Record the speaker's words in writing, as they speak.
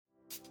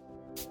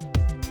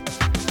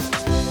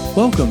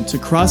Welcome to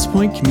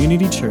Crosspoint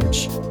Community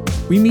Church.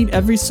 We meet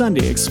every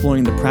Sunday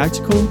exploring the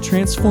practical,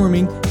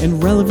 transforming,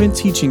 and relevant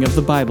teaching of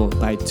the Bible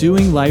by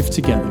doing life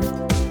together.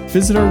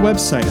 Visit our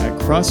website at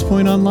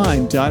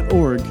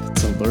crosspointonline.org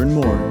to learn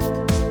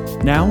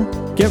more.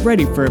 Now, get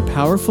ready for a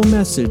powerful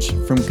message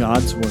from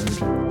God's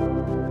Word.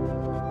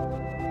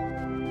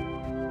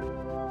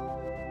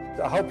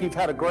 I hope you've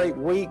had a great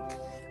week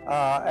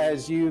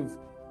as you've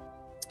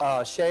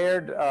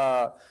shared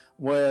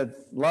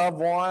with loved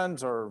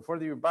ones, or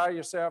whether you're by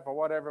yourself or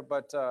whatever,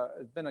 but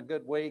it's been a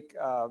good week.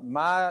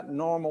 My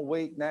normal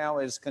week now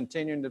is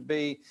continuing to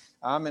be,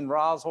 I'm in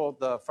Roswell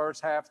the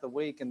first half of the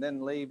week and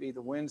then leave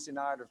either Wednesday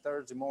night or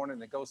Thursday morning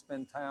to go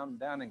spend time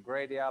down in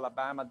Grady,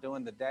 Alabama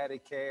doing the daddy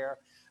care.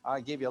 I'll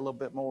give you a little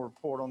bit more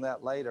report on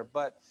that later.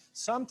 But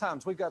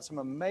sometimes we've got some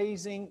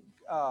amazing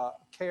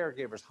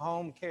caregivers,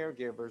 home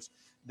caregivers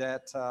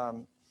that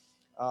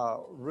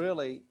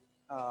really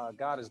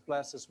God has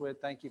blessed us with.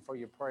 Thank you for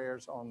your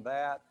prayers on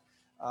that.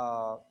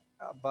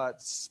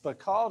 But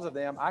because of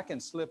them, I can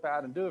slip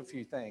out and do a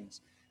few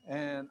things.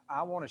 And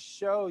I want to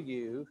show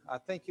you, I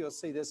think you'll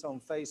see this on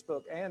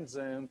Facebook and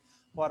Zoom,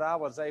 what I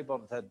was able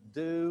to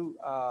do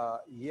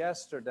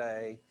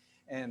yesterday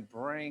and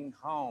bring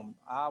home.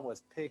 I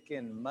was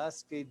picking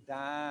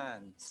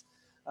muscadines,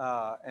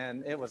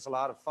 and it was a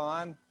lot of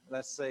fun.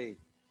 Let's see.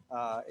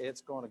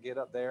 It's going to get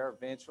up there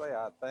eventually,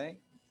 I think.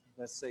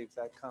 Let's see if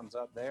that comes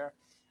up there.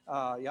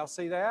 Y'all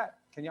see that?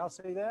 Can y'all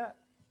see that?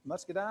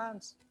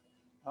 Muscadines?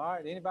 All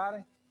right,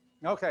 anybody?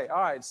 Okay,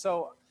 all right.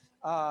 So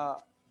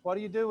what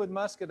do you do with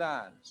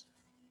muscadines?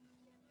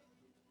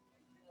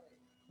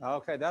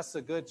 Okay, that's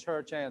a good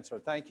church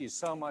answer. Thank you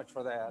so much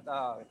for that.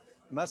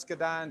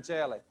 Muscadine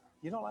jelly.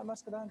 You don't like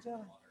muscadine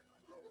jelly?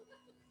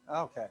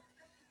 Okay.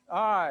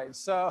 All right,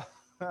 so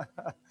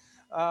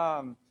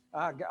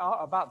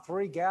about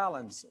 3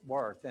 gallons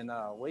worth, and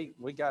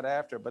we got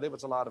after it, but it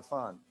was a lot of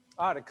fun.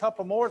 All right, a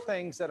couple more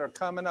things that are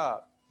coming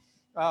up.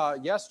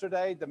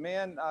 Yesterday, the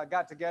men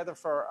got together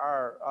for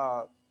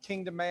our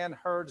Kingdom Man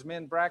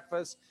Herdsmen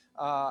breakfast,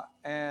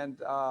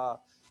 and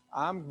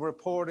I'm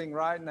reporting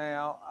right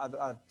now,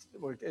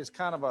 it's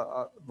kind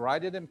of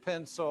write it in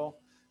pencil,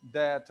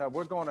 that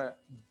we're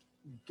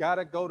got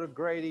to go to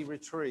Grady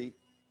Retreat,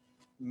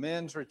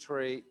 men's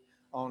retreat,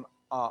 on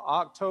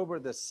October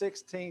the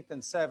 16th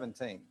and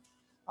 17th.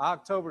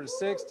 October the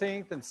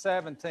 16th and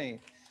 17th.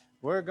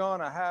 We're going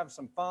to have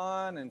some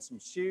fun and some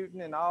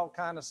shooting and all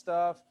kind of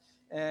stuff.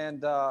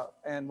 And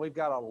we've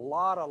got a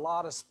lot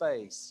of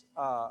space.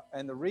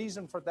 And the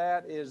reason for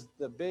that is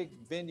the big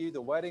venue, the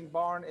wedding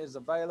barn is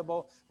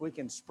available. We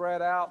can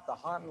spread out. The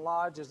hunting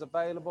lodge is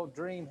available.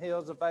 Dream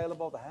Hill's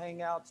available. The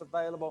hangout's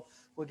available.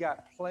 We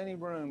got plenty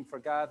of room for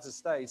guys to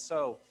stay.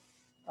 So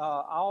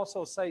I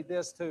also say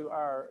this to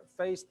our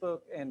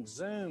Facebook and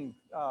Zoom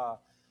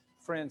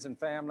friends and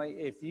family.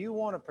 If you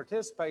want to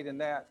participate in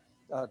that,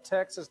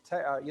 text us,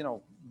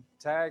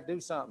 tag,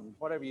 do something,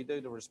 whatever you do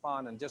to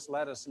respond, and just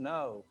let us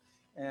know.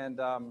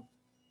 And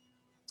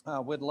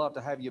we'd love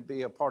to have you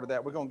be a part of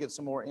that. We're going to get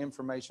some more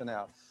information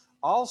out.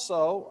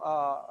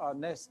 Also,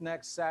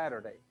 next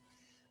Saturday,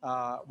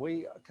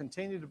 we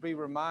continue to be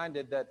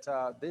reminded that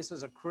this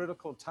is a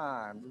critical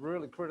time,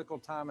 really critical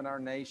time in our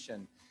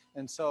nation.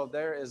 And so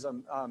there is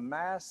a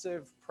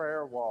massive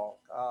prayer walk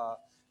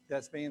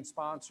that's being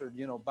sponsored,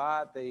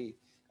 by the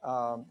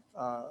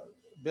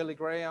Billy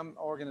Graham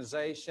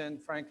organization,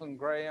 Franklin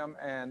Graham,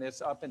 and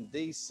it's up in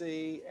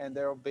D.C., and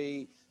there'll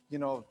be,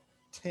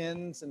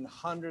 tens and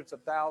hundreds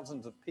of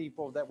thousands of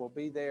people that will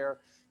be there,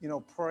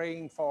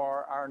 praying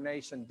for our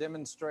nation,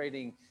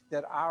 demonstrating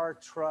that our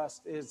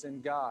trust is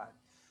in God.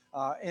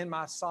 In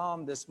my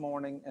psalm this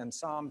morning, in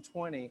Psalm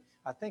 20,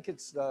 I think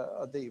it's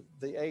the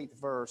 8th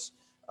verse,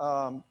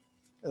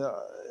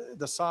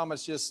 the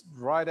psalmist just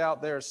right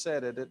out there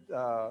said it. It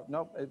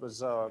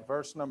was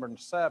verse number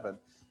 7.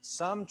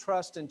 Some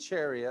trust in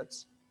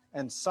chariots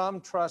and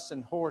some trust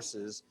in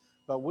horses,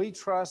 but we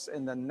trust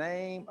in the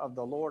name of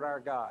the Lord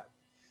our God.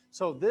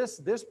 So this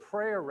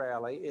prayer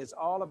rally is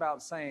all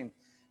about saying,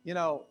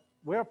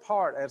 we're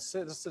part as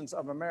citizens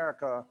of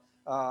America.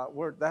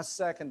 That's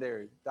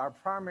secondary. Our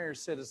primary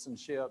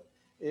citizenship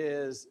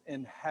is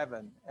in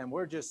heaven, and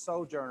we're just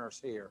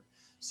sojourners here.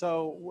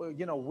 So,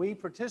 we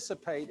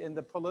participate in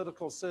the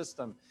political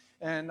system,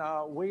 and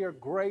we are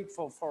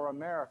grateful for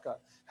America.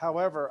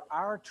 However,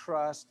 our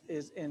trust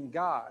is in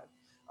God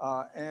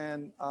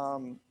and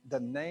the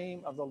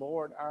name of the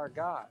Lord our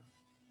God.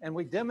 And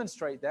we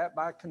demonstrate that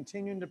by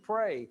continuing to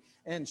pray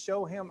and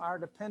show him our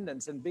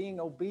dependence and being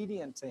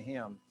obedient to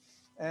him.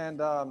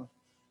 And,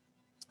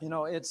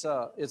 it's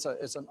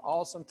an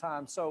awesome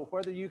time. So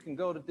whether you can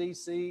go to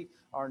D.C.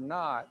 or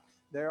not,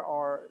 there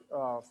are,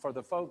 for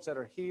the folks that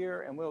are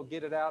here, and we'll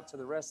get it out to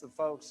the rest of the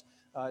folks,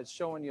 it's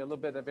showing you a little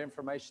bit of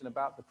information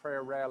about the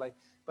prayer rally.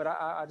 But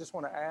I just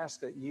want to ask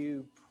that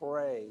you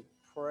pray,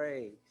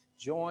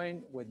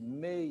 join with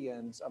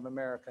millions of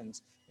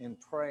Americans in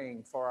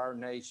praying for our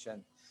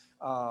nation.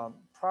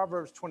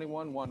 Proverbs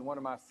 21:1, one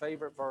of my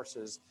favorite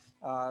verses,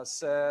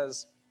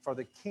 says, "For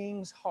the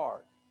king's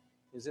heart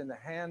is in the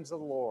hands of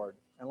the Lord,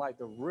 and like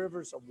the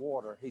rivers of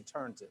water, he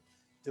turns it.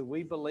 Do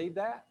we believe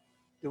that?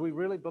 Do we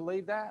really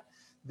believe that?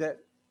 That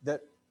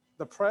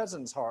the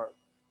president's heart,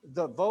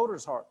 the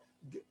voter's heart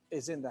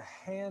is in the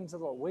hands of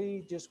the Lord.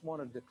 We just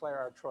want to declare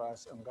our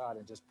trust in God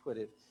and just put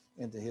it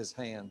into his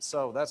hands.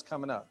 So that's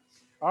coming up.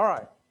 All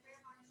right.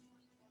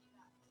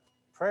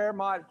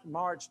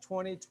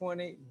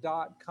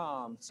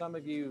 PrayerMarch2020.com. Some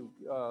of you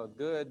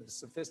good,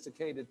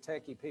 sophisticated,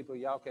 techie people,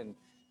 y'all can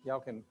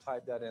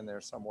type that in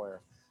there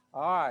somewhere.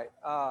 All right.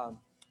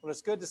 Well,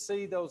 it's good to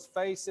see those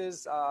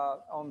faces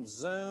on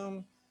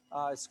Zoom.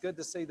 It's good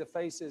to see the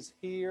faces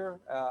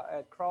here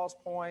at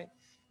Crosspoint.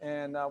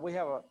 And we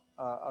have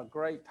a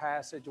great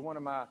passage, one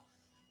of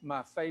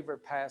my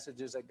favorite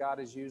passages that God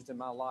has used in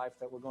my life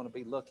that we're going to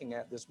be looking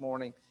at this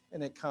morning.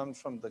 And it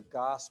comes from the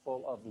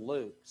Gospel of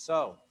Luke.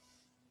 So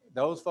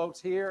those folks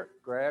here,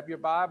 grab your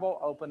Bible,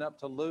 open up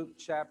to Luke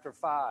chapter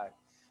 5.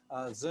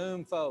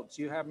 Zoom folks,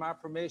 you have my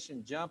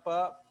permission. Jump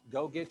up,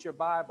 go get your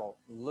Bible.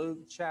 Luke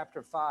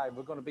chapter 5.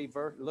 We're going to be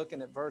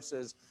looking at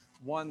verses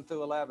 1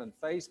 through 11.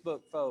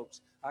 Facebook folks,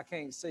 I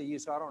can't see you,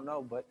 so I don't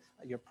know, but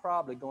you're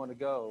probably going to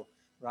go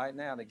right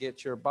now to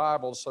get your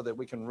Bible so that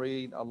we can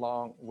read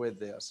along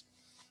with this.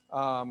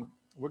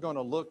 We're going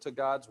to look to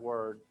God's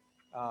Word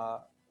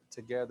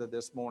together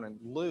this morning.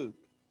 Luke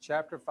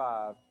chapter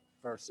 5.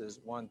 Verses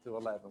 1 through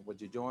 11.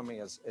 Would you join me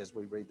as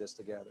we read this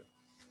together?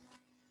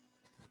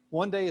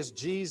 One day as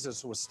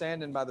Jesus was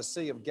standing by the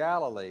Sea of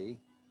Galilee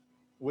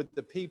with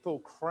the people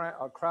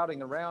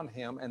crowding around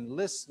him and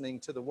listening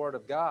to the word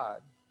of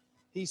God,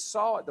 he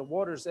saw at the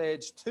water's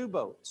edge 2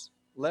 boats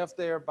left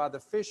there by the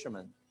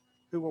fishermen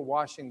who were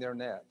washing their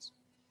nets.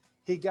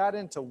 He got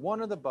into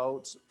one of the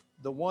boats,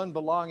 the one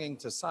belonging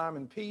to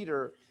Simon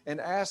Peter, and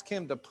asked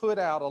him to put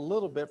out a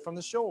little bit from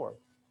the shore.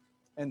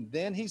 And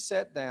then he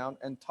sat down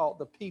and taught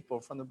the people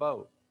from the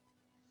boat.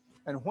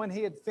 And when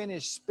he had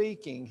finished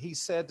speaking, he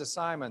said to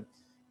Simon,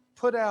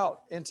 "Put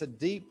out into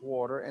deep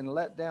water and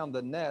let down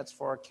the nets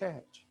for a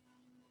catch."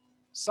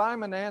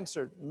 Simon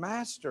answered,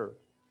 "Master,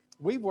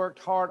 we worked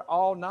hard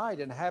all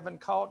night and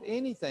haven't caught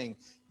anything,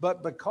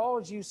 but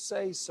because you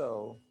say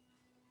so,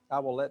 I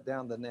will let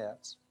down the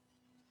nets."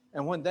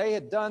 And when they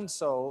had done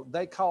so,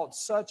 they caught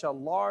such a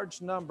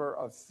large number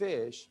of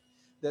fish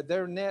that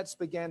their nets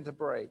began to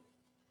break.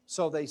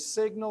 So they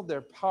signaled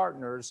their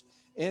partners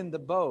in the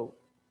boat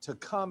to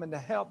come and to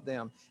help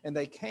them. And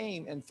they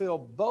came and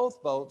filled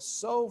both boats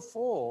so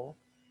full,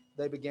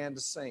 they began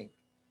to sink.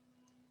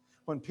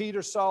 When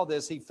Peter saw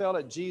this, he fell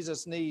at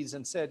Jesus' knees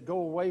and said, "Go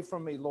away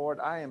from me, Lord,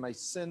 I am a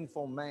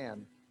sinful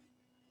man."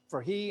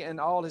 For he and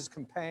all his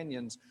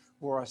companions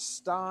were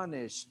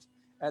astonished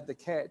at the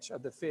catch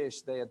of the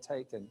fish they had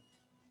taken.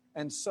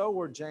 And so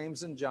were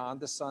James and John,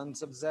 the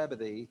sons of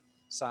Zebedee,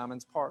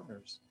 Simon's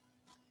partners.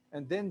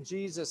 And then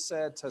Jesus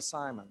said to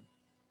Simon,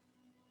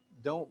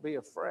 "Don't be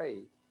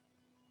afraid.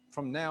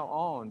 From now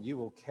on, you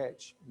will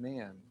catch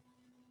men."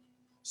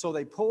 So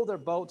they pulled their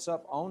boats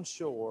up on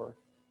shore,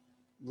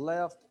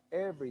 left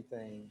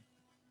everything,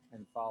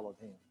 and followed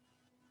him.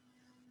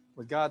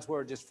 With God's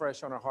word just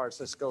fresh on our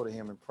hearts, let's go to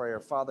him in prayer.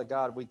 Father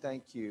God, we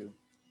thank you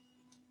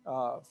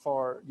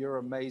for your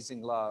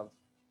amazing love.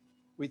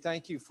 We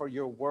thank you for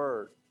your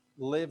word,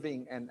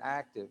 living and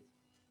active.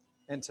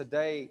 And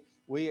today,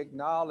 we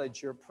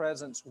acknowledge your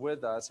presence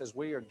with us as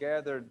we are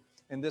gathered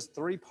in this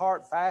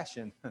 3-part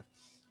fashion.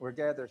 We're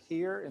gathered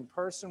here in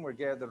person, we're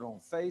gathered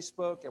on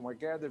Facebook, and we're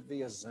gathered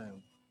via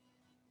Zoom.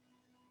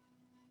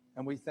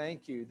 And we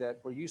thank you that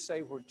where you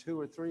say where 2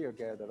 or 3 are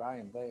gathered, I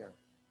am there.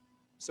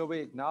 So we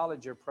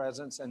acknowledge your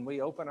presence and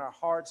we open our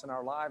hearts and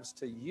our lives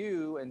to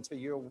you and to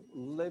your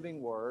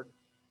living word,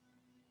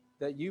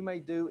 that you may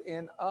do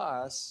in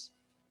us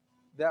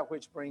that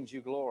which brings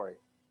you glory,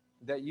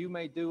 that you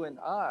may do in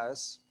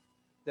us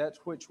that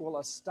which will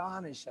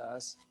astonish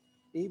us,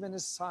 even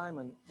as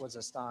Simon was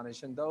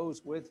astonished and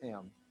those with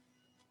him,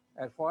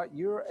 at what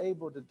you're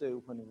able to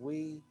do when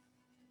we,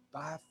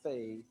 by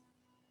faith,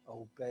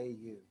 obey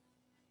you.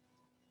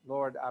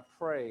 Lord, I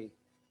pray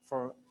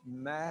for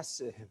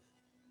massive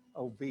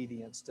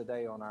obedience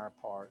today on our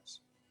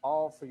parts,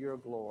 all for your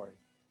glory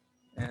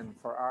and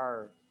for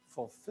our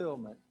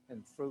fulfillment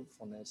and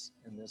fruitfulness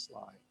in this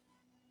life.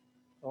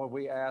 Lord,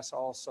 we ask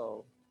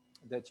also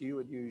that you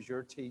would use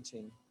your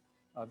teaching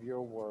of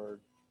your word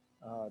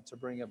to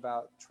bring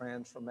about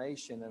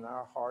transformation in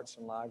our hearts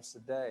and lives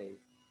today.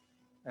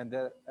 And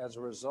that as a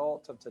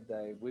result of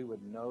today, we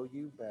would know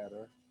you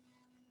better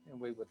and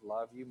we would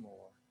love you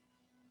more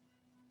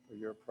for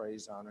your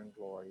praise, honor, and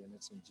glory. And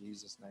it's in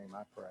Jesus' name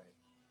I pray.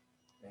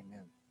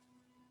 Amen.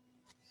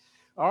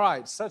 All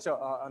right, such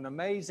an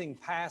amazing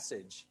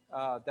passage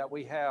that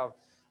we have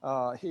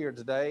here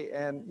today.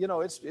 And, you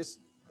know,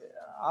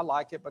 I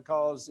like it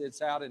because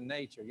it's out in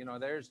nature. You know,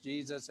 there's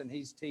Jesus and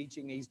he's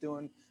teaching, he's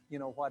doing, you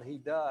know, what he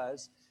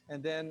does.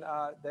 And then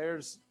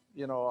there's,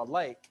 you know, a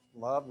lake.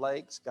 Love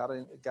lakes,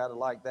 gotta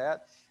like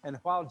that. And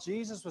while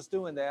Jesus was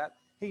doing that,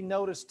 he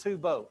noticed 2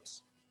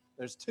 boats.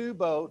 There's 2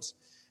 boats,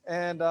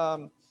 and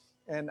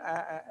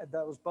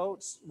those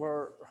boats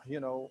were, you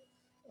know,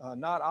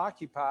 not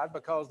occupied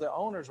because the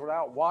owners were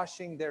out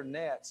washing their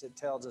nets, it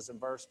tells us in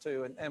verse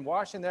 2. And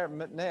washing their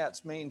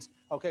nets means,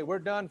 okay, we're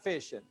done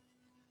fishing.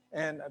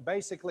 And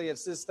basically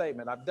it's this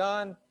statement: I've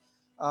done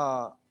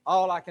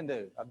all I can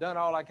do. I've done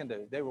all I can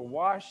do. They were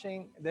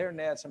washing their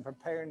nets and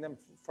preparing them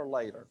for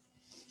later.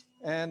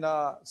 And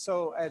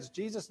so as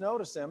Jesus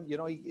noticed them,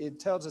 it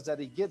tells us that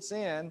he gets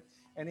in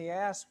and he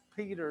asks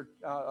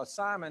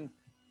Simon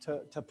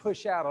to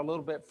push out a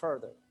little bit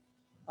further.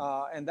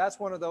 And that's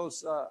one of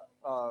those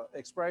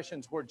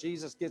expressions where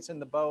Jesus gets in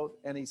the boat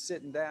and he's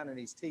sitting down and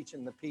he's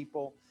teaching the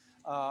people.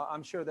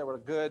 I'm sure there were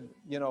good,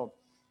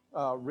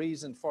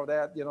 reason for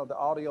that, the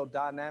audio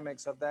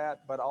dynamics of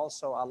that, but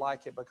also I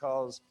like it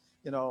because,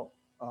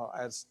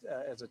 as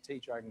a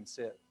teacher, I can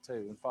sit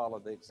too and follow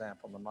the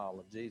example and the model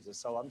of Jesus.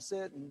 So I'm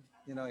sitting,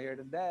 here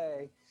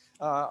today.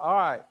 All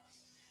right.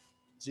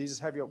 Jesus,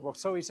 have your book.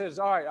 So he says,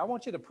 all right, I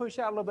want you to push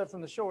out a little bit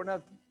from the shore.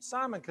 Now,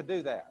 Simon could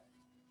do that.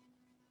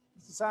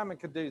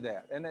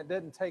 And it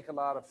didn't take a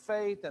lot of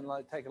faith and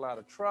take a lot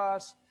of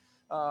trust.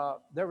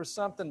 There was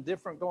something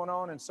different going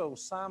on. And so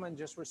Simon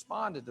just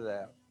responded to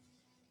that.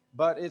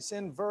 But it's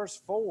in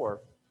verse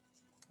 4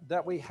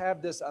 that we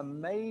have this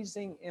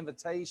amazing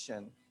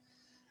invitation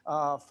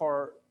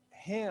for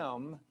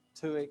him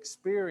to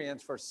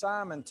experience, for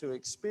Simon to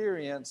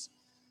experience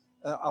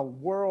a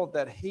world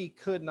that he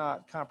could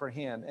not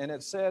comprehend. And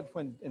it said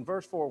in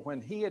verse 4, when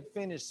he had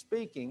finished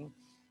speaking,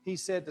 he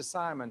said to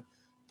Simon,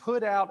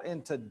 put out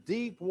into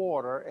deep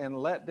water and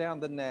let down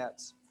the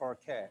nets for a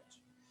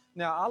catch.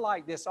 Now, I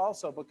like this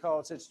also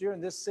because it's during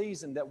this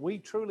season that we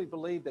truly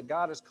believe that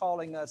God is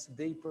calling us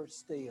deeper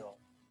still.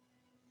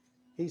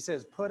 He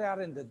says, put out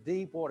into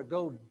deep water,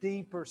 go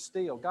deeper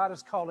still. God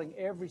is calling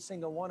every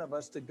single one of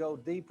us to go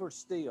deeper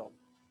still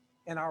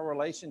in our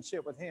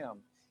relationship with him,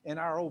 in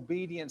our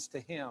obedience to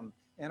him,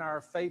 in our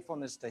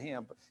faithfulness to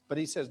him. But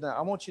he says, now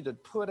I want you to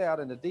put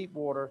out into deep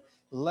water,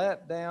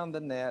 let down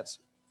the nets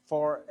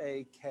for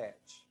a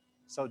catch.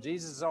 So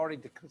Jesus has already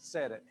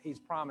said it. He's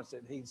promised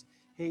it.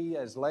 He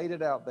has laid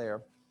it out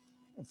there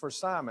for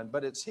Simon.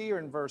 But it's here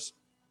in verse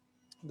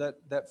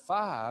that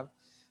 5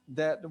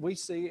 that we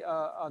see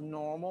a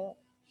normal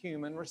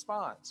human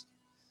response.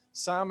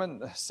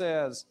 Simon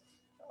says,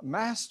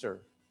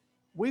 Master,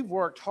 we've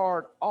worked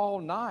hard all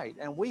night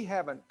and we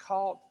haven't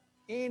caught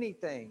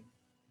anything.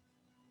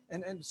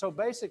 And so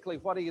basically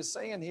what he is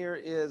saying here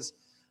is,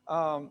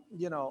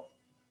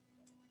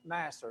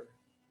 Master,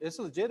 it's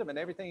legitimate.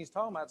 Everything he's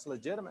talking about is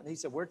legitimate. He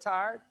said, we're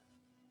tired.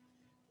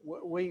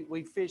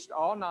 We fished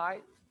all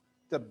night,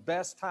 the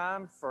best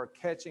time for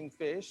catching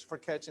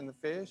the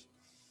fish.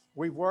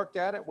 We've worked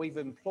at it. We've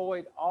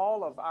employed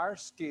all of our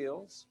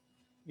skills.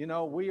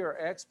 We are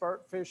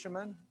expert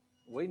fishermen.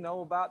 We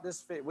know about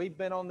this fish. We've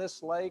been on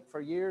this lake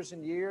for years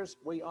and years.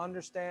 We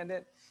understand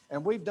it,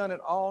 and we've done it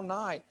all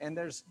night. And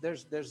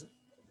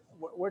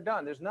we're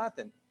done. There's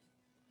nothing.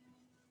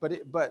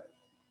 But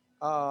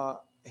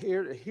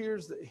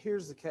here's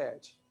the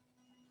catch.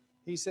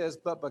 He says,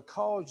 but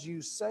because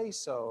you say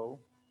so,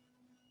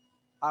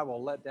 I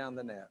will let down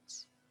the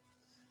nets.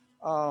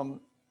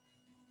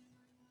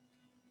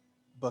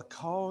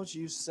 Because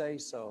you say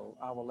so,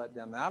 I will let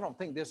down. Now, I don't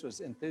think this was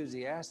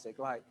enthusiastic,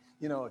 like,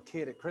 a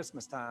kid at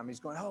Christmas time. He's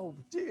going, oh,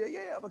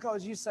 yeah,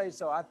 because you say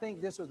so. I think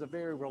this was a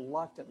very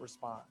reluctant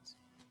response.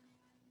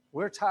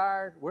 We're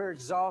tired. We're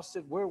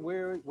exhausted. We're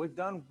weary. We've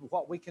done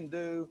what we can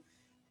do.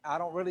 I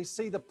don't really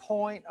see the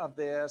point of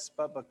this,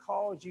 but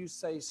because you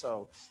say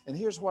so. And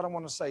here's what I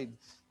want to say.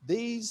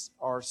 These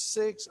are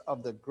 6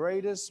 of the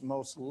greatest,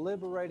 most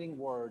liberating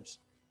words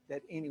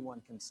that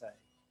anyone can say.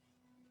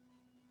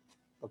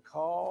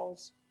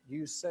 Because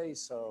you say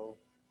so,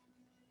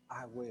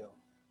 I will.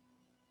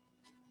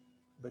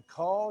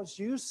 Because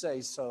you say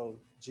so,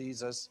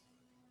 Jesus,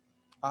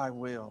 I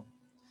will.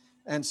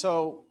 And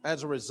so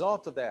as a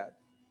result of that,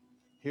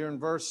 here in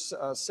verse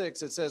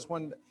 6, it says,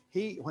 when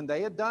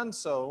they had done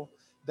so,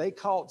 they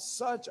caught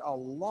such a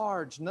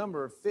large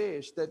number of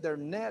fish that their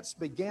nets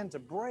began to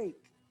break.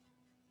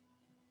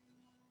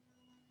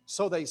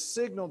 So they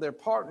signaled their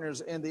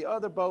partners in the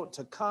other boat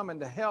to come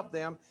and to help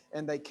them,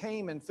 and they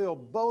came and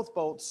filled both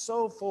boats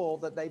so full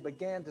that they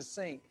began to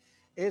sink.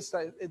 It's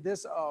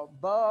this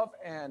above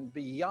and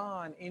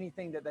beyond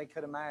anything that they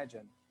could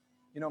imagine.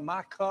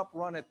 My cup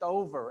runneth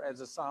over, as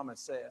the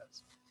psalmist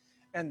says.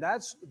 And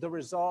that's the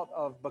result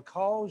of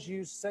because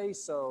you say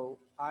so,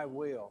 I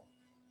will.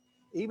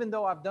 Even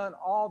though I've done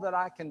all that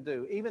I can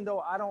do, even though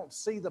I don't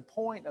see the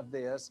point of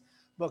this,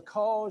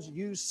 because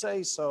you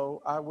say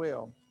so, I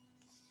will.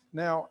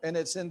 Now, and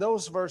it's in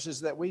those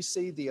verses that we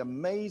see the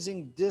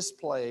amazing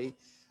display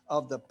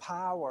of the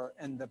power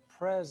and the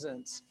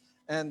presence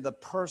and the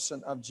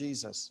person of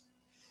Jesus.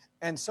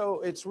 And so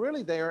it's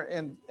really there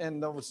in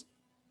those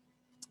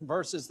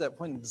verses that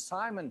when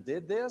Simon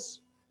did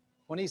this,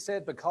 when he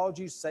said, because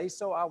you say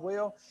so, I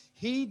will,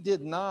 he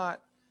did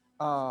not,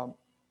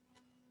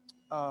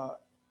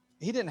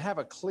 he didn't have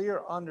a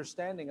clear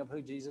understanding of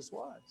who Jesus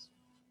was.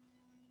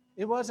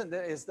 It wasn't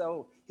as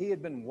though he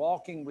had been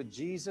walking with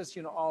Jesus,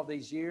 all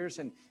these years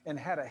and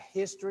had a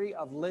history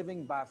of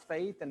living by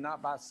faith and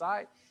not by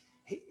sight.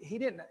 He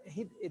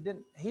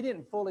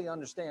didn't fully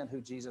understand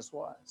who Jesus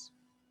was.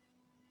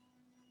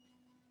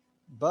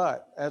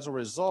 But as a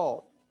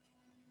result,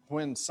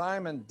 when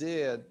Simon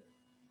did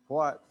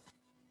what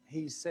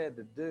he said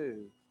to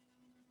do,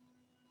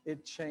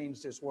 it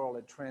changed his world.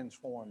 It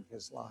transformed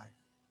his life.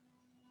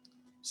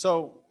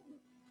 So,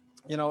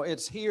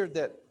 it's here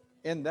that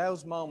in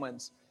those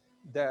moments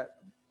that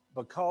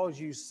because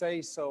you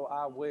say so,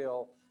 I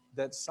will,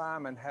 that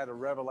Simon had a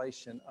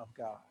revelation of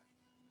God.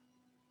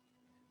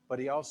 But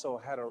he also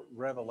had a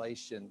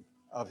revelation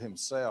of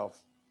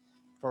himself.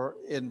 For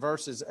in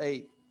verses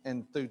 8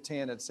 and through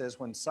 10, it says,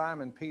 when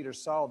Simon Peter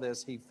saw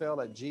this, he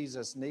fell at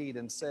Jesus' knees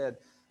and said,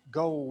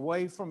 "Go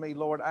away from me,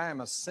 Lord, I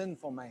am a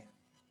sinful man."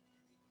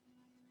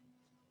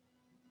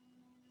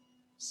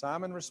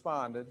 Simon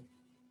responded.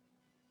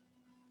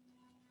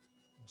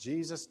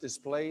 Jesus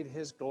displayed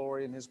his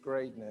glory and his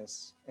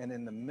greatness. And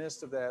in the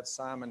midst of that,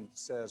 Simon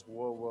says,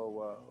 whoa, whoa,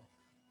 whoa.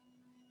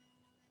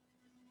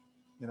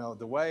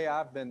 The way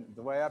I've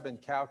been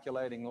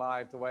calculating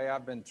life, the way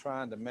I've been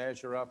trying to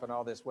measure up and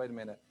all this, wait a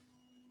minute,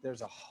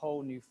 there's a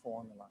whole new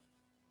formula.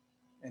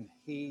 And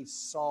he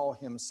saw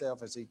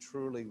himself as he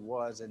truly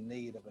was in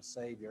need of a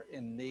Savior,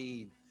 in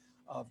need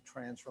of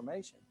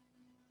transformation.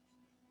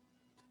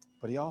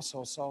 But he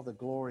also saw the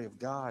glory of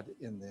God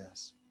in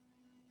this.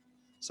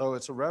 So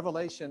it's a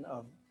revelation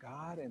of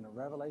God and a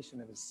revelation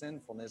of his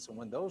sinfulness. And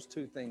when those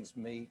two things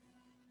meet,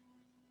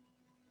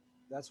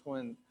 that's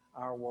when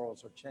our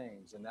worlds are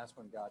changed. And that's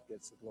when God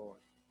gets the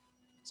glory.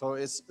 So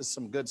it's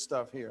some good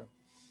stuff here.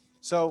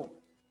 So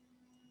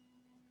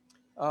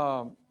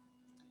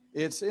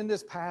it's in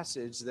this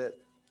passage that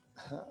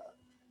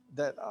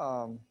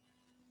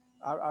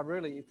I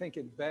really think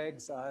it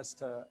begs us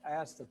to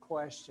ask the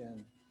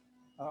question,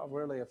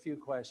 really a few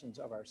questions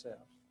of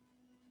ourselves.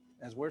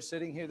 As we're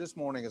sitting here this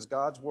morning, as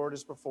God's word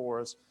is before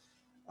us,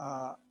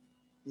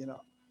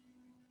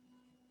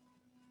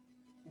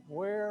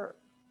 where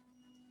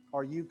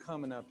are you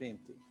coming up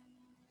empty?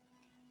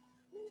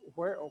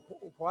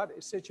 What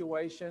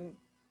situation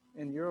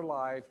in your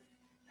life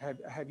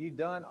have you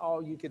done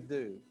all you could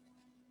do?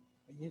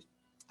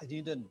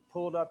 You done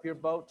pulled up your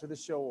boat to the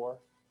shore,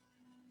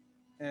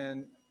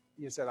 and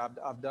you said,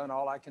 "I've done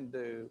all I can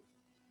do.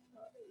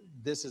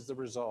 This is the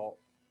result."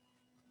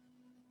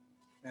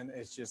 And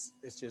it's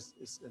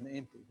an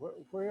empty.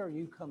 Where are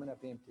you coming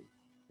up empty?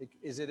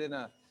 Is it in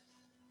a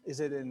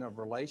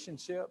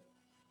relationship?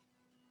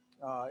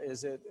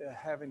 Is it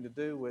having to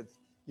do with,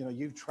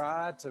 you've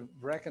tried to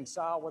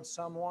reconcile with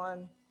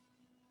someone,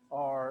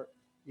 or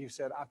you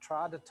said, "I've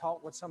tried to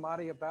talk with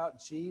somebody about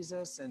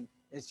Jesus and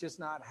it's just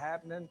not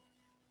happening."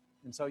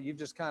 And so you've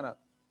just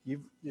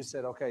you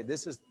said, "Okay,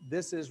 this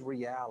is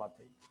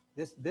reality.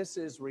 This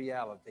is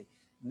reality.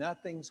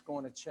 Nothing's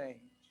going to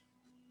change."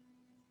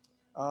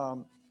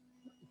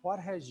 What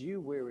has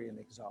you weary and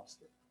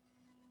exhausted?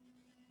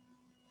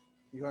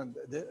 I've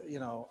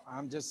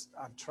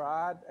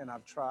tried and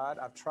I've tried.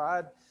 I've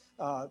tried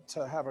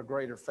to have a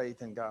greater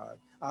faith in God.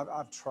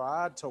 I've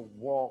tried to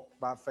walk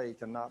by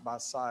faith and not by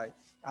sight.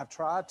 I've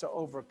tried to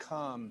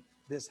overcome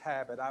this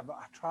habit.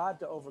 I've tried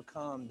to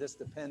overcome this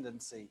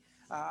dependency.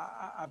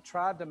 I've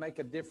tried to make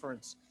a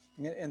difference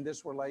in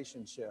this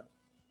relationship.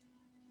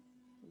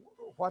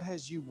 What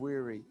has you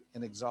weary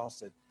and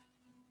exhausted?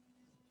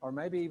 Or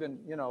maybe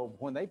even,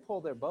 when they pull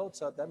their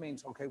boats up, that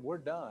means, okay, we're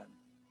done.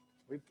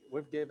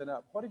 We've given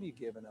up. What have you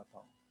given up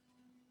on?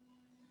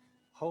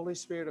 Holy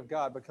Spirit of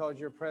God, because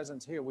your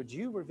presence here, would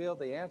you reveal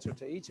the answer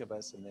to each of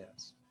us in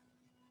this?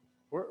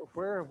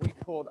 Where have we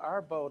pulled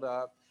our boat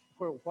up?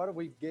 What have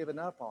we given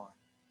up on?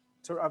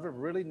 So ever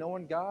really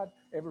knowing God?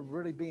 Ever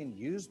really being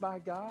used by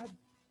God?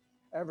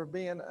 Ever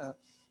being,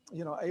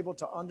 able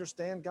to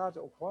understand God?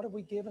 What have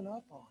we given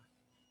up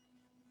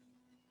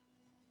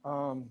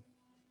on?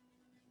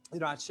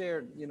 I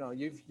shared,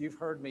 you've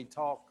heard me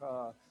talk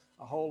a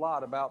whole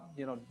lot about,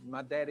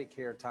 my daddy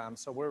care time.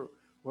 So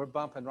we're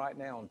bumping right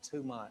now on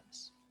 2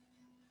 months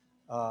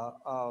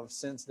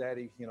since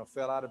daddy,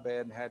 fell out of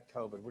bed and had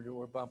COVID.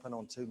 We're bumping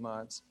on 2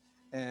 months.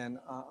 And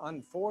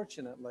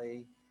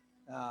unfortunately,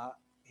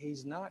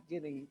 he's not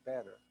getting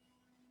better.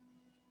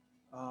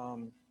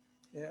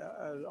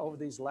 Over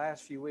these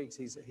last few weeks,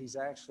 he's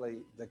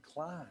actually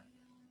declined.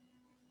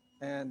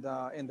 And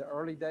in the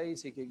early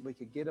days, we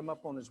could get him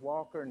up on his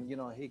walker, and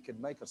he could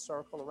make a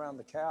circle around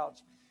the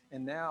couch.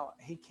 And now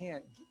he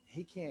can't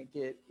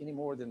get any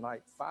more than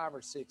like 5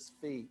 or 6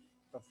 feet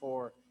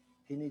before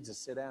he needs to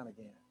sit down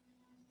again.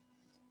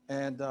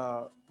 And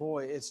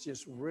boy, it's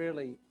just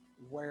really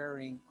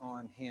wearing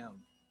on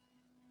him.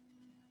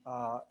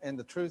 And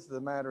the truth of the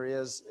matter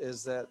is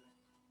that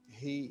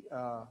he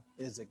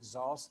is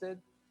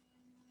exhausted.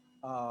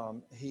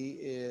 He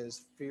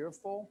is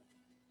fearful.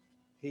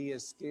 He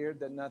is scared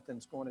that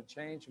nothing's going to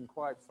change. And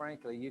quite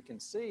frankly, you can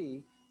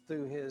see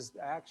through his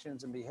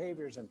actions and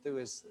behaviors and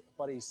through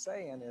what he's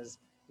saying is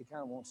he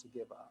kind of wants to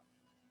give up.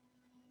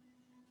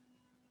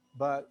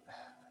 But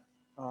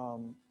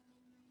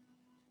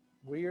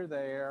we're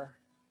there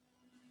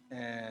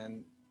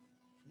and,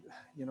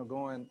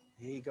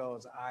 he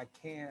goes, I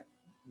can't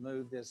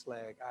move this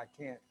leg. I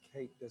can't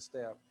take this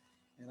step.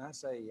 And I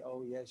say,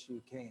 oh, yes,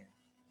 you can.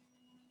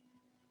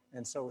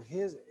 And so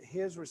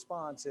his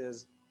response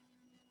is,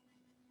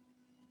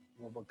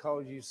 well,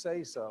 because you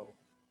say so,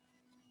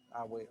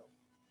 I will.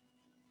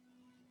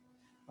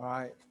 All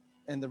right.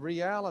 And the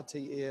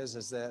reality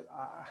is that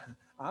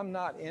I'm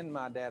not in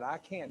my dad. I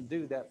can't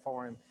do that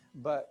for him,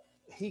 but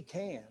he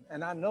can.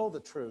 And I know the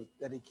truth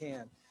that he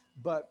can.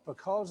 But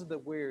because of the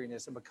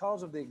weariness and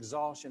because of the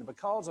exhaustion,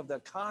 because of the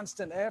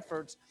constant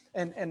efforts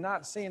and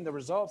not seeing the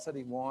results that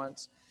he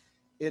wants,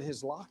 it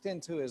has locked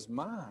into his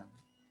mind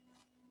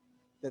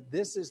that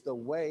this is the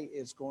way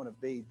it's going to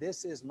be.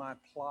 This is my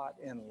plot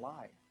in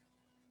life.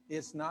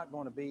 It's not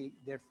going to be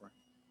different.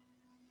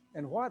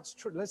 And what's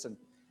true, listen,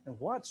 and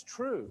what's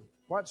true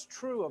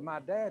of my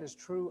dad is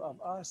true of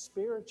us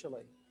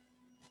spiritually.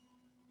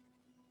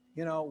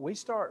 We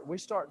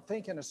start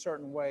thinking a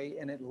certain way,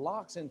 and it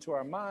locks into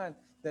our mind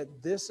that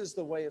this is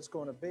the way it's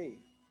going to be.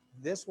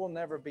 This will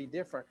never be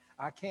different.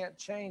 I can't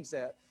change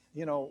that.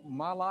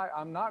 My life,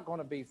 I'm not going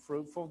to be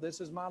fruitful. This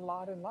is my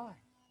lot in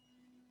life.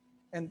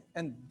 And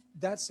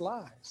that's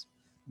lies.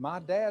 My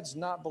dad's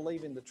not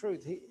believing the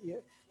truth.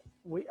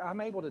 I'm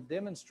able to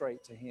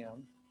demonstrate to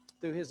him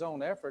through his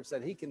own efforts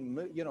that he can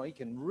move, he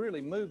can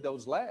really move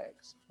those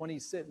legs when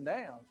he's sitting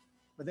down.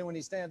 But then when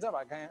he stands up,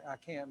 I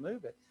can't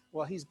move it.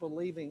 Well, he's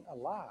believing a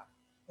lie.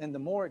 And the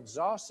more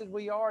exhausted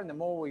we are and the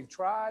more we've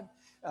tried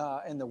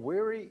and the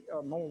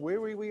more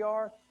weary we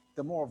are,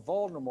 the more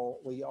vulnerable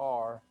we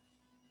are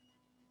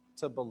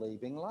to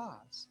believing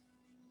lies.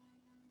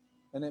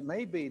 And it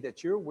may be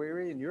that you're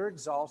weary and you're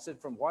exhausted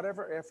from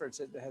whatever efforts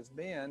it has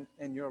been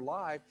in your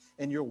life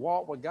and your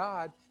walk with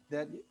God,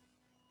 that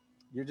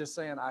you're just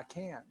saying, I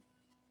can't.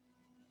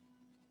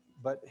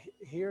 But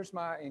here's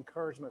my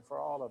encouragement for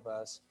all of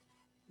us,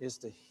 is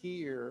to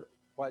hear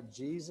what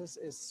Jesus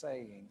is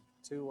saying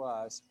to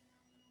us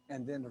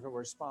and then to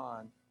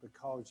respond,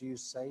 because you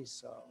say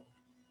so,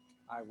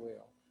 I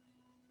will.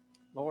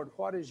 Lord,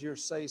 what is your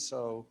say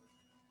so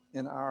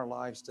in our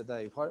lives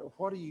today?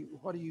 What are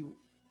you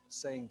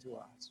saying to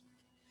us?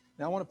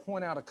 Now, I want to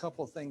point out a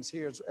couple of things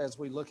here as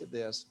we look at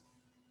this.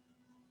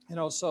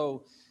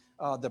 So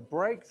the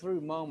breakthrough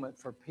moment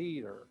for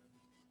Peter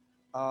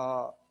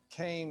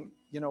came,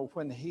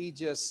 when he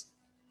just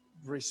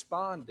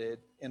responded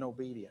in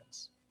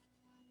obedience.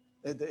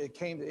 It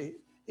came,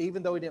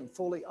 even though he didn't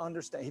fully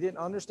understand. He didn't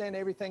understand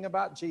everything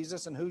about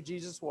Jesus and who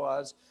Jesus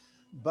was,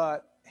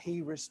 but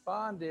he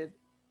responded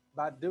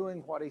by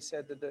doing what he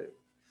said to do.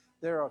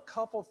 There are a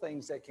couple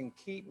things that can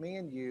keep me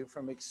and you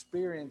from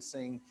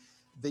experiencing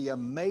the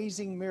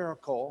amazing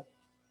miracle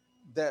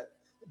that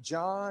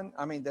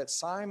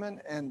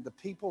Simon and the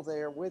people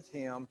there with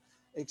him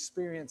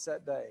experienced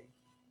that day.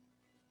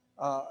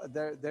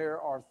 There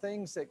are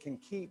things that can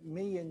keep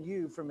me and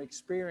you from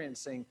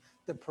experiencing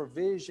the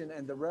provision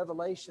and the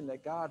revelation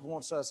that God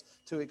wants us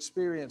to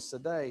experience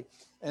today.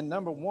 And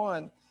number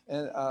one,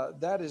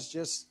 that is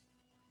just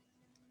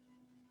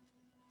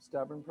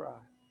stubborn pride.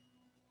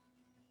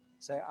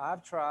 Say,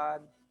 I've tried,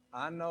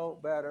 I know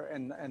better,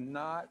 and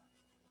not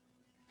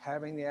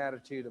having the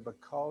attitude of,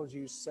 because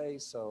you say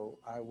so,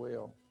 I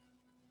will.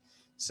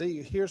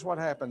 See, here's what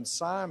happened.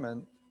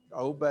 Simon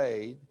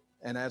obeyed,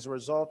 and as a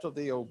result of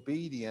the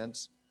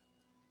obedience,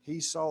 he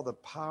saw the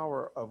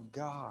power of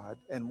God.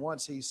 And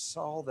once he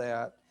saw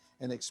that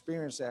and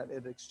experienced that,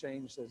 it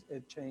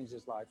changed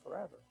his life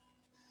forever.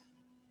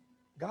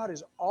 God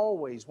is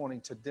always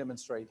wanting to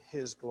demonstrate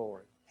his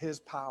glory, his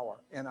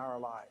power in our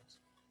lives.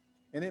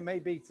 And it may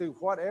be through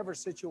whatever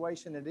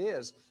situation it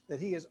is that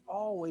he is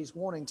always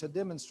wanting to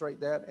demonstrate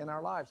that in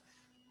our lives.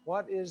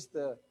 What is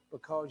the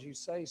because you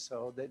say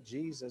so that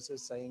Jesus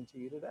is saying to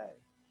you today?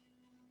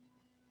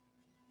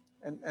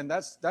 And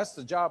that's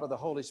the job of the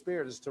Holy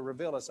Spirit, is to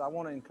reveal us. I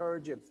want to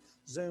encourage you,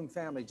 Zoom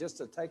family, just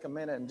to take a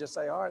minute and just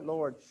say, all right,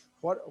 Lord,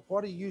 what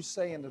are you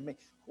saying to me?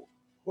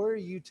 Where are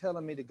you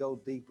telling me to go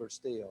deeper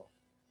still?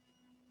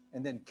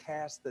 And then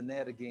cast the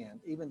net again,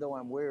 even though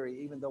I'm weary,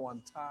 even though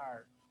I'm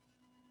tired,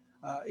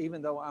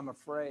 even though I'm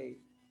afraid.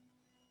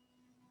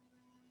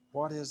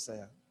 What is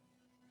that?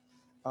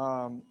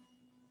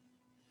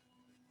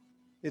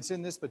 It's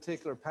in this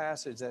particular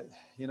passage that,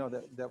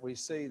 that we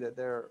see that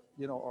there,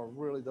 are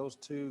really those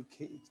two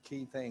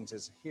key things,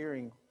 is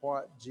hearing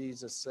what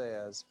Jesus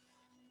says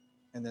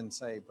and then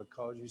say,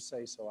 because you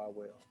say so, I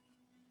will.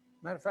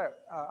 Matter of fact,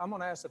 I'm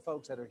going to ask the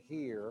folks that are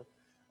here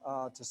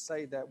to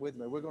say that with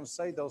me. We're going to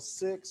say those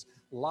 6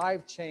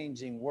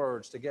 life-changing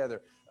words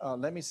together.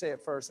 Let me say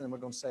it first, and then we're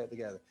going to say it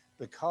together.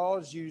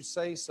 Because you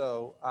say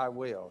so, I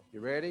will. You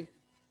ready?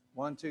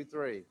 1, 2,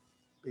 3.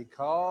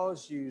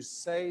 Because you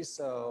say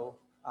so,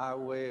 I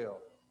will.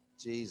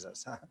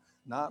 Jesus,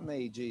 not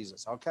me,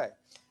 Jesus. Okay.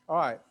 All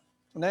right.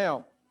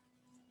 Now,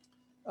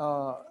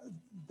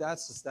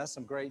 that's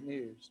some great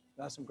news.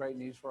 That's some great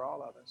news for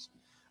all of us.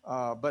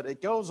 But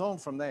it goes on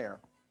from there.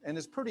 And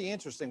it's pretty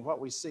interesting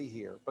what we see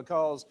here,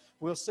 because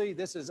we'll see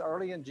this is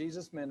early in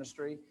Jesus'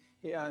 ministry.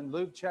 Yeah, in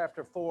Luke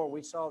chapter 4,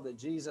 we saw that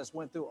Jesus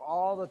went through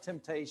all the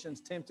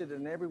temptations, tempted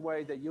in every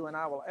way that you and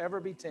I will ever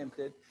be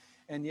tempted,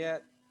 and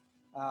yet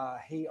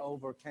he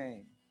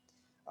overcame.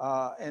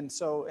 And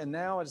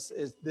now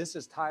this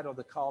is titled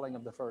The Calling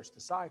of the First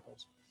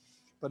Disciples.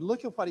 But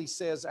look at what he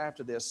says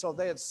after this. So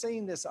they had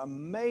seen this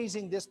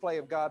amazing display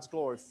of God's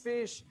glory.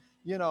 Fish,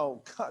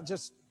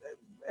 just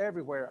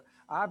everywhere.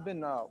 I've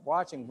been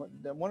watching.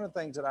 One of the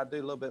things that I do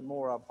a little bit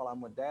more of while I'm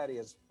with Daddy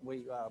is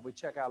we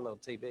check out a little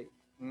TV.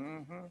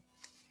 Mm-hmm.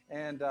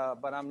 And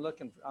but I'm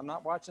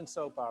not watching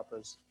soap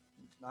operas.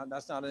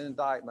 That's not an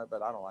indictment,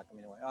 but I don't like them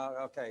anyway.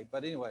 Okay,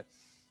 but anyway,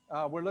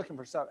 we're looking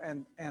for stuff,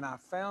 and I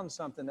found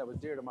something that was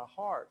dear to my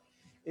heart.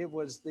 It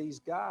was these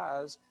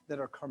guys that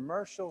are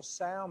commercial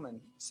salmon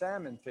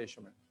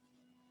fishermen,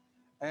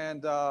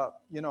 and I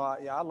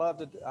love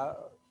to.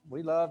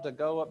 We love to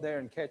go up there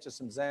and catch us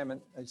some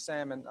salmon,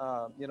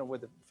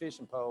 with a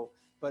fishing pole.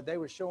 But they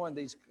were showing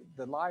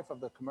the life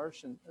of the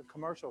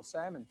commercial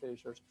salmon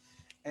fishers,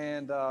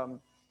 and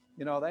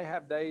they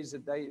have days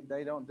that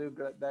they don't do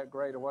that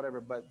great or whatever.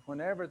 But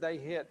whenever they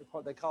hit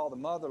what they call the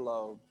mother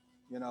lode,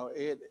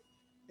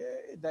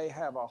 they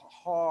have a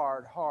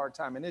hard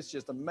time, and it's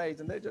just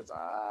amazing. They just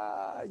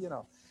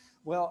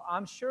Well,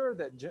 I'm sure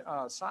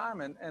that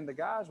Simon and the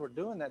guys were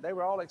doing that. They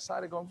were all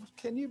excited, going,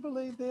 "Can you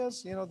believe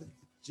this?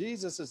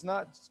 Jesus is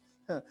not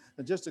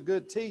just a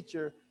good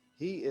teacher.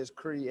 He is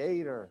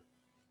creator.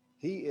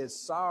 He is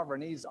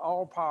sovereign. He's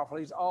all powerful.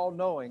 He's all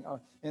knowing."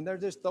 And they're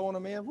just throwing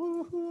them in,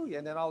 woo-hoo.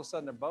 And then all of a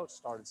sudden their boat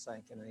started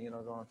sinking,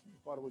 and going,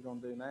 "What are we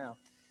going to do now?"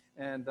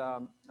 And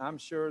I'm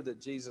sure that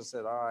Jesus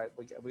said, "All right,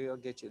 we'll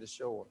get you to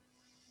shore."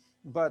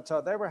 But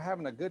they were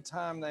having a good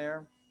time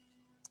there.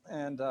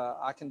 And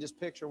I can just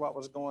picture what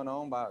was going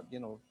on by,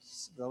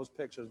 those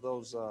pictures,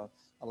 those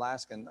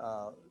Alaskan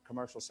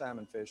commercial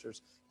salmon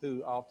fishers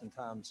who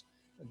oftentimes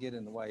get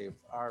in the way of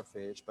our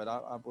fish, but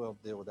I will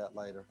deal with that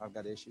later. I've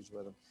got issues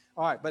with them.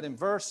 All right, but in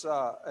verse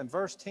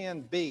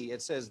 10b,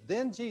 it says,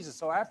 then Jesus,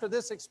 so after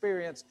this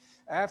experience,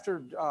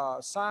 after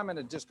Simon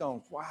had just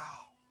gone,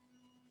 wow,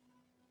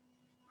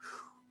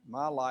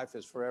 my life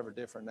is forever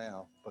different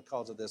now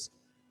because of this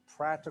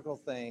practical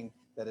thing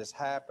that has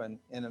happened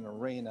in an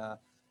arena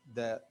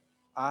that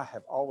I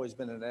have always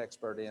been an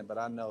expert in, but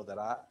I know that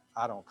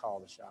I don't call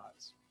the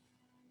shots.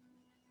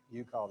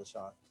 You call the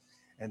shot.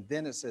 And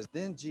then it says,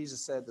 then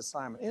Jesus said to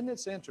Simon, and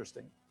it's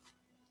interesting,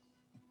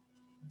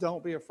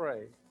 don't be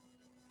afraid.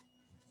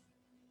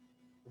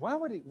 Why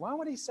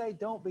would he say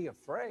don't be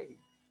afraid?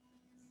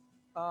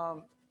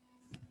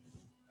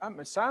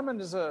 Simon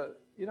is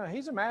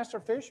he's a master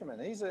fisherman.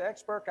 He's an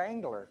expert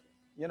angler.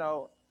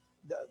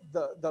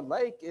 The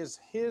lake is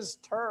his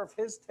turf,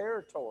 his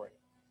territory.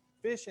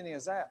 Fishing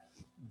is that.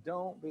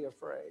 Don't be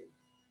afraid.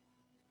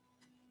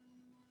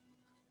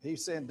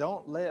 He's saying,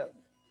 don't let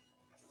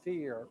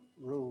fear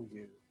rule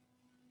you.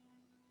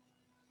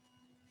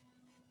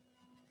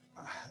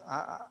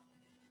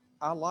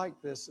 I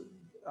like this.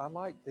 I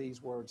like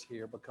these words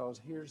here because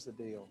here's the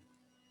deal.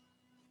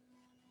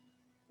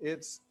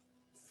 It's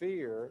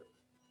fear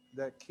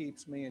that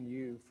keeps me and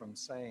you from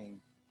saying,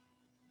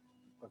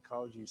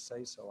 because you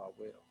say so, I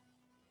will.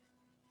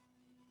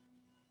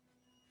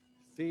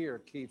 Fear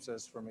keeps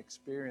us from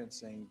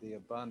experiencing the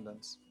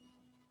abundance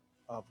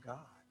of God.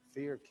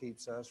 Fear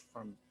keeps us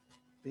from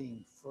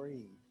being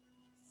free.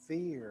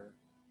 Fear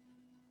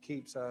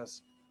keeps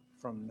us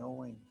from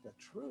knowing the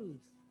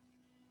truth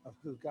of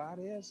who God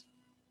is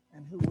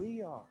and who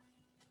we are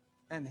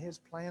and his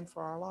plan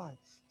for our life.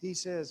 He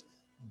says,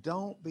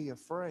 don't be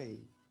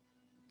afraid.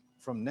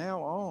 From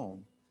now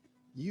on,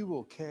 you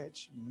will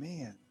catch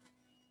men.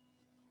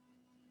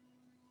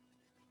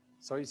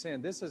 So he's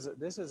saying this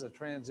is a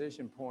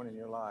transition point in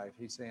your life.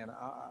 He's saying,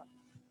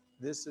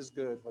 this is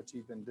good what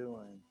you've been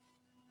doing,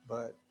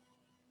 but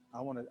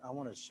I want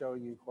to show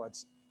you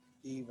what's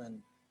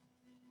even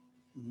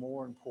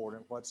more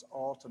important. What's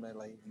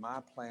ultimately my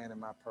plan and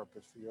my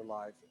purpose for your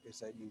life is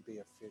that you be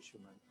a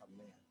fisherman of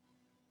men.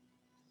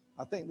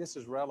 I think this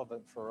is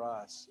relevant for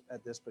us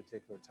at this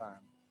particular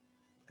time,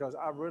 because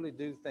I really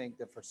do think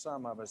that for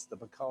some of us, the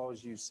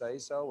because you say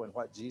so and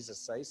what Jesus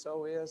say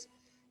so is,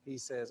 he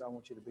says, I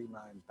want you to be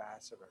my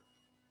ambassador.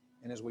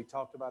 And as we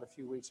talked about a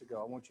few weeks ago,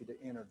 I want you to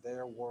enter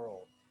their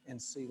world and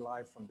see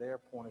life from their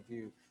point of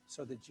view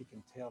so that you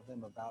can tell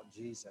them about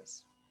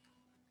Jesus.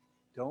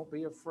 Don't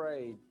be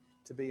afraid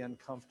to be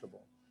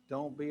uncomfortable.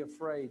 Don't be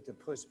afraid to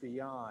push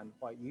beyond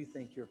what you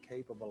think you're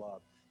capable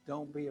of.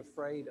 Don't be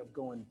afraid of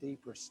going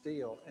deeper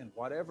still in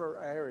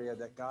whatever area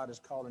that God is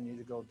calling you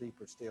to go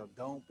deeper still.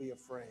 Don't be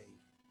afraid.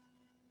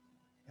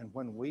 And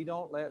when we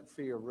don't let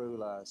fear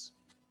rule us,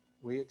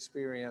 we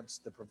experience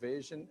the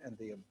provision and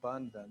the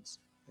abundance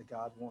that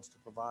God wants to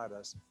provide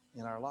us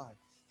in our life.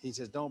 He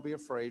says, don't be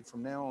afraid.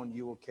 From now on,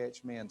 you will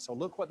catch men. So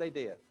look what they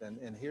did.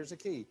 And here's the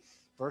key.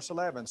 Verse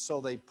 11,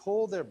 so they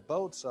pulled their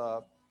boats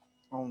up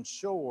on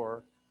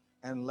shore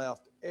and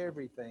left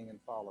everything and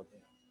followed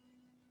him.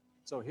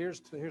 So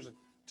here's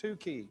two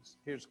keys.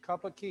 Here's a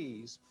couple of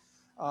keys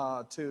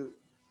to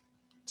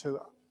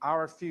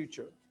our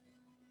future,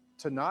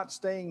 to not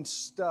staying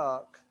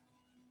stuck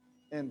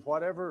in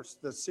whatever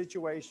the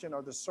situation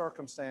or the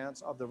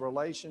circumstance of the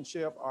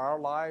relationship, our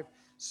life,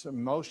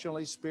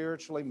 emotionally,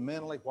 spiritually,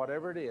 mentally,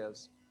 whatever it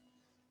is,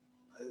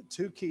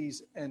 two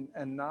keys, and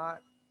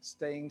not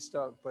staying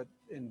stuck, but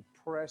in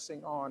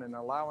pressing on and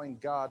allowing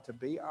God to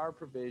be our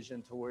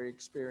provision to where we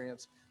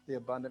experience the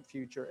abundant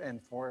future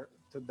and for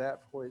to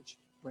that which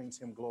brings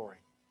him glory.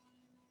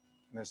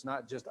 And it's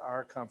not just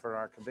our comfort,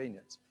 our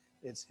convenience.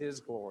 It's his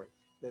glory,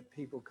 that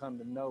people come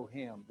to know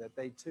him, that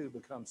they too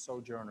become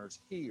sojourners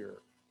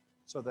here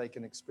so they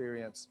can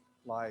experience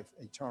life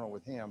eternal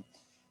with him.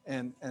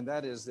 And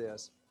that is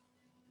this.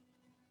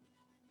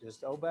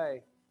 Just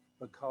obey.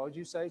 Because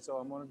you say so,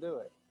 I'm going to do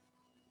it.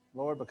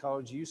 Lord,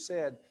 because you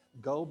said,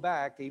 go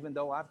back, even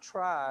though I've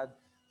tried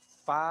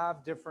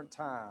 5 different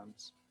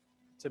times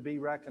to be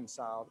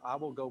reconciled, I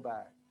will go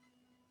back.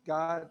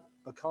 God,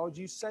 because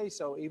you say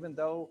so, even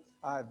though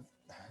I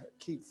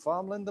keep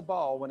fumbling the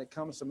ball when it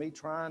comes to me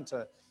trying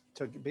to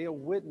be a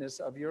witness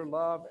of your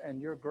love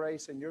and your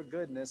grace and your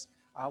goodness,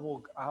 I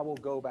will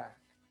go back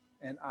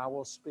and I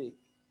will speak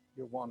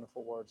your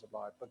wonderful words of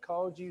life.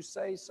 Because you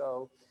say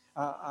so,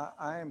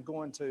 I'm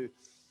going to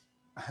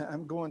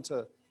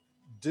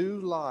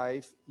do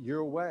life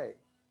your way.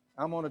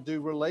 I'm going to do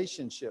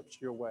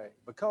relationships your way.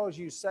 Because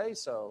you say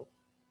so,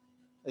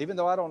 even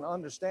though I don't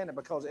understand it,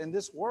 because in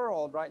this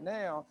world right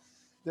now,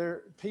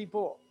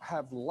 people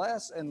have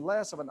less and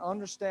less of an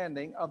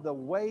understanding of the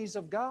ways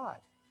of God,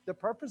 the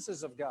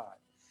purposes of God.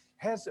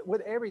 Has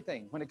with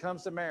everything when it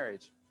comes to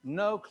marriage,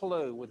 no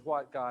clue with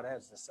what God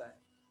has to say.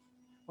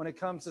 When it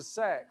comes to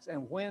sex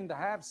and when to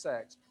have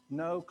sex,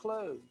 no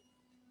clue.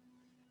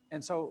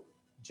 And so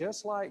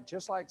just like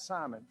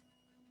Simon,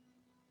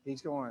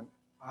 he's going,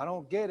 I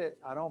don't get it.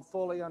 I don't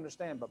fully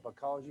understand, but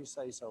because you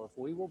say so, if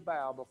we will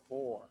bow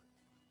before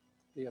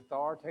the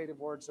authoritative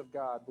words of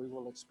God, we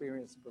will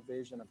experience the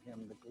provision of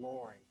him, the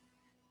glory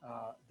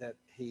that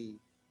he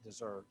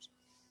deserves.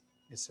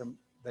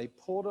 They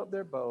pulled up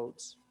their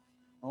boats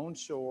on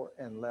shore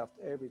and left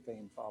everything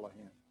and followed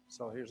him.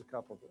 So here's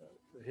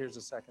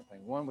the second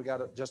thing. One, we got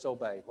to just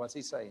obey. What's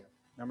he saying?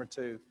 Number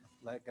 2,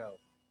 let go.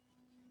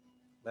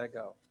 Let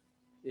go.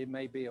 It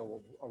may be a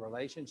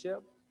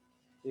relationship.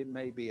 It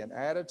may be an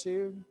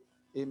attitude.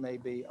 It may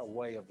be a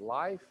way of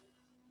life.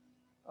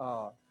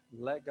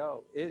 Let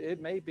go. It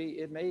may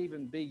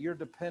even be your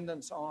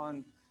dependence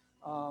on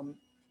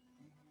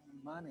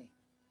money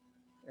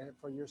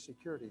for your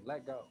security.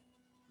 Let go.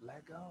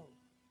 Let go.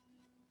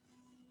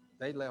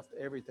 They left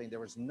everything. There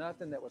was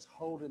nothing that was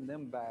holding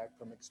them back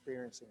from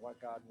experiencing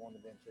what God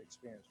wanted them to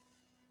experience.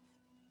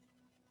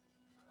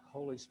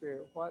 Holy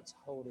Spirit, what's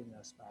holding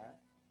us back?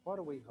 What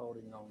are we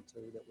holding on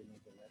to that we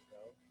need to let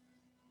go?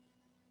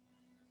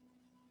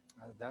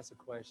 That's a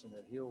question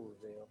that he'll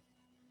reveal.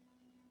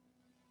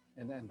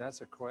 And then that's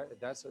a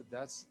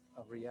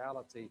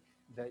reality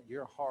that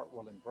your heart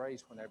will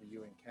embrace whenever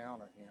you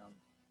encounter him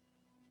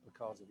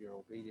because of your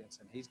obedience.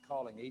 And he's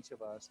calling each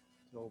of us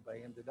to obey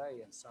him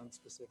today in some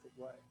specific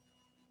way.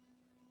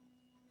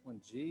 When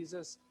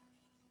Jesus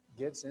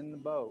gets in the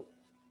boat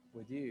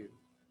with you,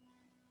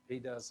 he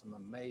does some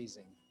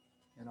amazing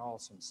and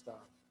awesome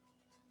stuff.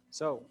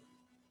 So,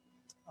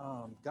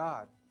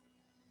 God,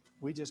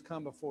 we just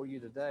come before you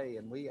today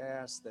and we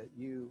ask that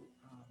you,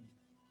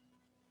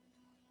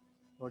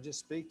 Lord, just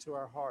speak to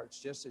our hearts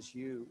just as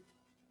you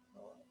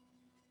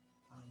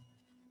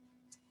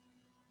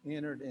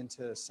entered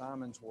into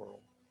Simon's world.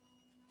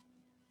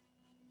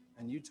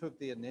 And you took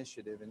the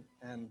initiative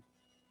and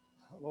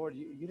Lord,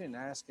 you didn't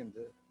ask him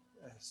to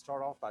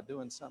start off by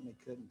doing something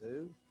he couldn't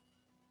do.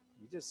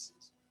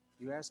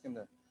 You asked him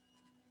to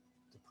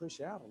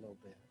push out a little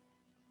bit.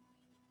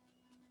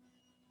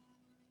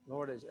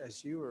 Lord,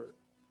 as you were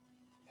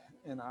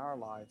in our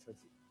life,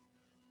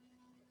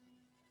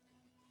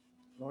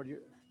 Lord,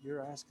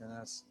 you're asking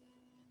us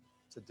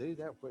to do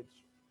that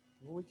which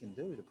we can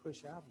do, to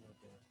push out a little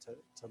bit,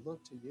 to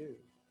look to you.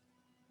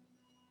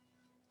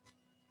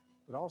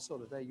 But also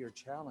today you're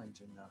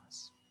challenging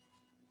us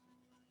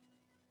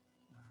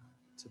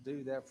to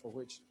do that for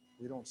which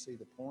we don't see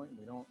the point.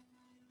 We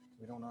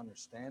don't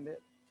understand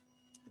it.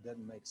 It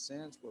doesn't make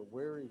sense. We're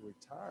weary, we're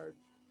tired.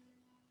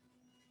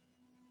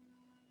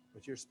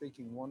 But you're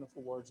speaking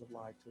wonderful words of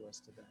life to us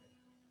today.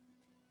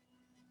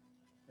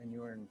 And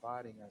you're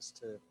inviting us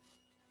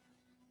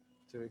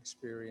to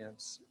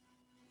experience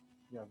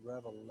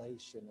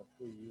revelation of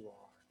who you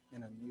are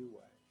in a new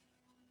way.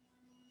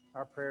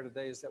 Our prayer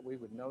today is that we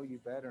would know you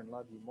better and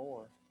love you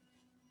more.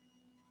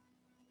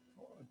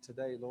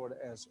 Today, Lord,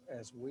 as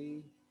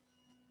we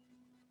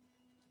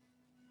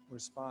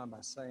respond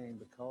by saying,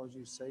 because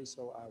you say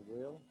so, I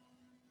will.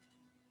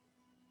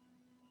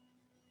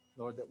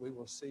 Lord, that we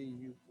will see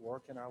you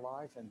work in our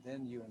life, and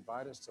then you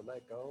invite us to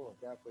let go of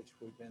that which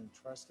we've been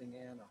trusting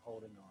in or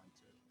holding on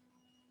to.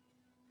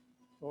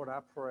 Lord,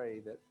 I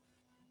pray that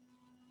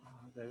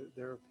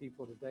there are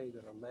people today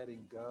that are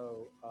letting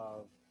go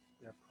of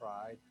their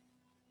pride.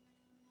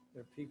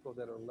 There are people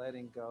that are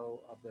letting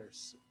go of their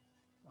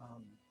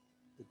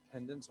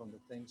dependence on the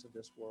things of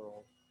this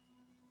world.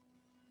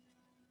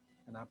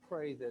 And I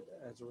pray that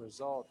as a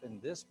result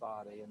in this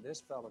body, in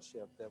this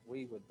fellowship, that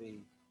we would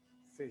be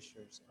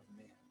fishers of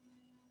men.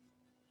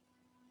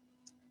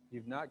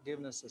 You've not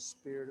given us a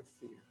spirit of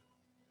fear,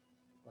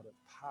 but of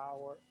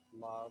power,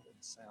 love, and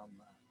sound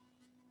mind.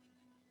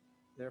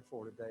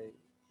 Therefore today,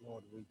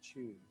 Lord, we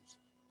choose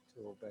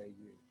to obey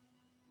you.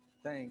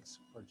 Thanks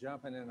for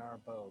jumping in our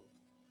boat.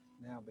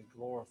 Now be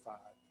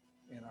glorified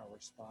in our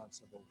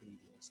responsive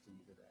obedience to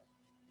you today.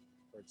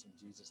 For it's in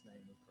Jesus'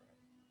 name we pray.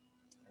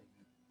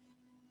 Amen.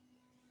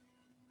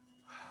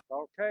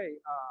 Okay,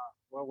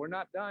 well, we're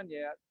not done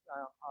yet.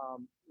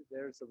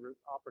 There's an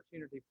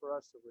opportunity for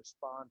us to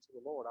respond to the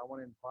Lord. I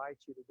want to invite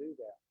you to do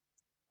that.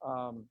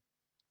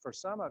 For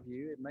some of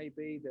you, it may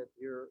be that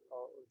you're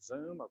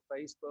Zoom or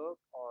Facebook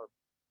or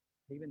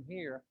even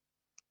here.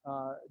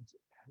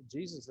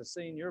 Jesus has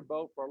seen your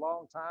boat for a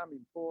long time. He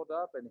pulled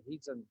up and he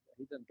done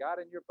got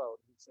in your boat.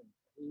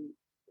 He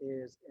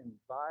is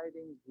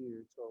inviting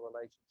you to a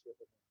relationship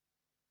with him,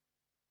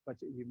 but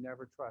you've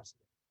never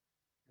trusted him.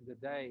 And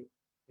today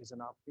is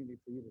an opportunity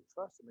for you to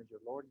trust him as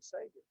your Lord and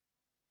Savior.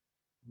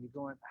 And you're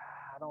going,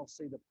 I don't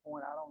see the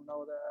point. I don't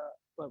know that.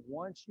 But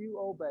once you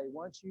obey,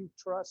 once you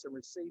trust and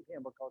receive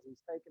him because he's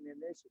taken the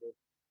initiative,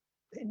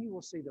 then you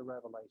will see the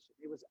revelation.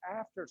 It was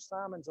after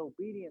Simon's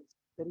obedience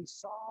that he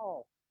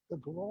saw the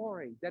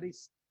glory, that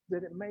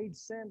it made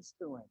sense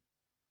to him.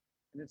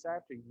 And it's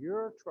after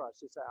your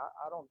trust. You say,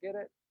 I don't get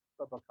it,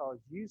 but because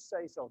you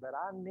say so, that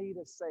I need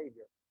a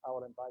Savior, I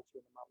will invite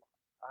you into my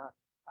life.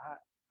 I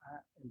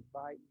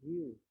invite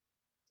you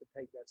to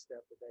take that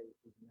step today if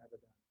you've never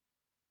done it.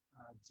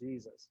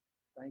 Jesus,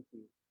 thank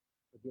you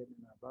for getting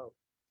in our boat.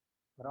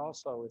 But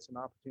also, it's an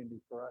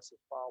opportunity for us as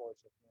followers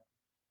of him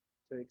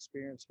to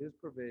experience his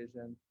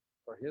provision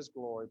for his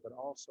glory, but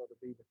also to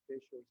be the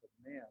fishers of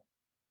men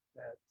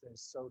that is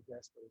so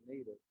desperately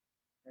needed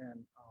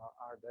in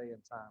our day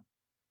and time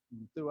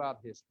and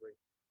throughout history.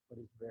 But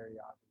it's very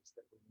obvious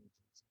that we need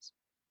Jesus.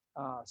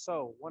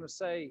 So want to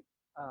say,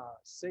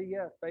 see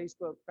ya,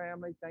 Facebook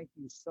family. Thank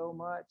you so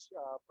much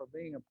for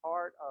being a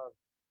part of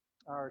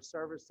our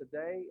service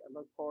today. I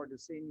look forward to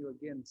seeing you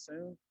again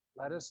soon.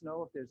 Let us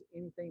know if there's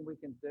anything we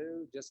can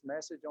do. Just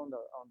message on the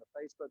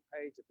Facebook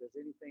page if there's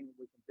anything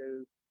we can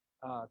do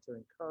to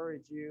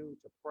encourage you,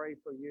 to pray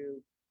for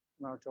you,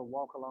 or to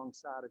walk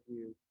alongside of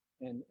you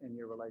in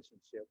your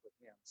relationship with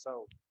him.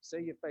 So see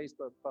you,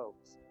 Facebook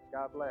folks.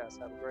 God bless.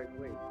 Have a great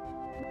week.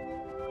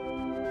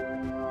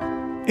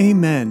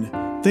 Amen.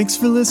 Thanks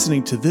for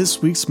listening to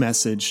this week's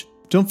message.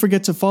 Don't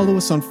forget to follow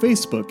us on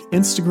Facebook,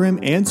 Instagram,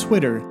 and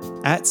Twitter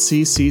at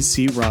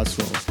CCC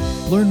Roswell.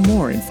 Learn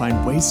more and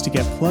find ways to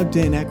get plugged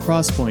in at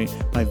Crosspoint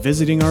by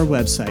visiting our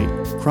website,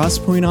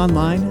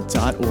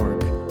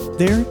 crosspointonline.org.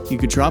 There, you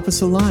could drop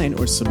us a line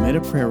or submit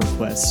a prayer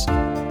request.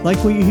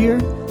 Like what you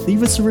hear?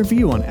 Leave us a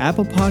review on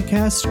Apple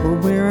Podcasts or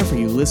wherever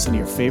you listen to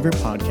your favorite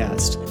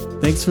podcast.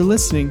 Thanks for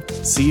listening.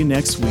 See you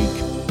next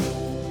week.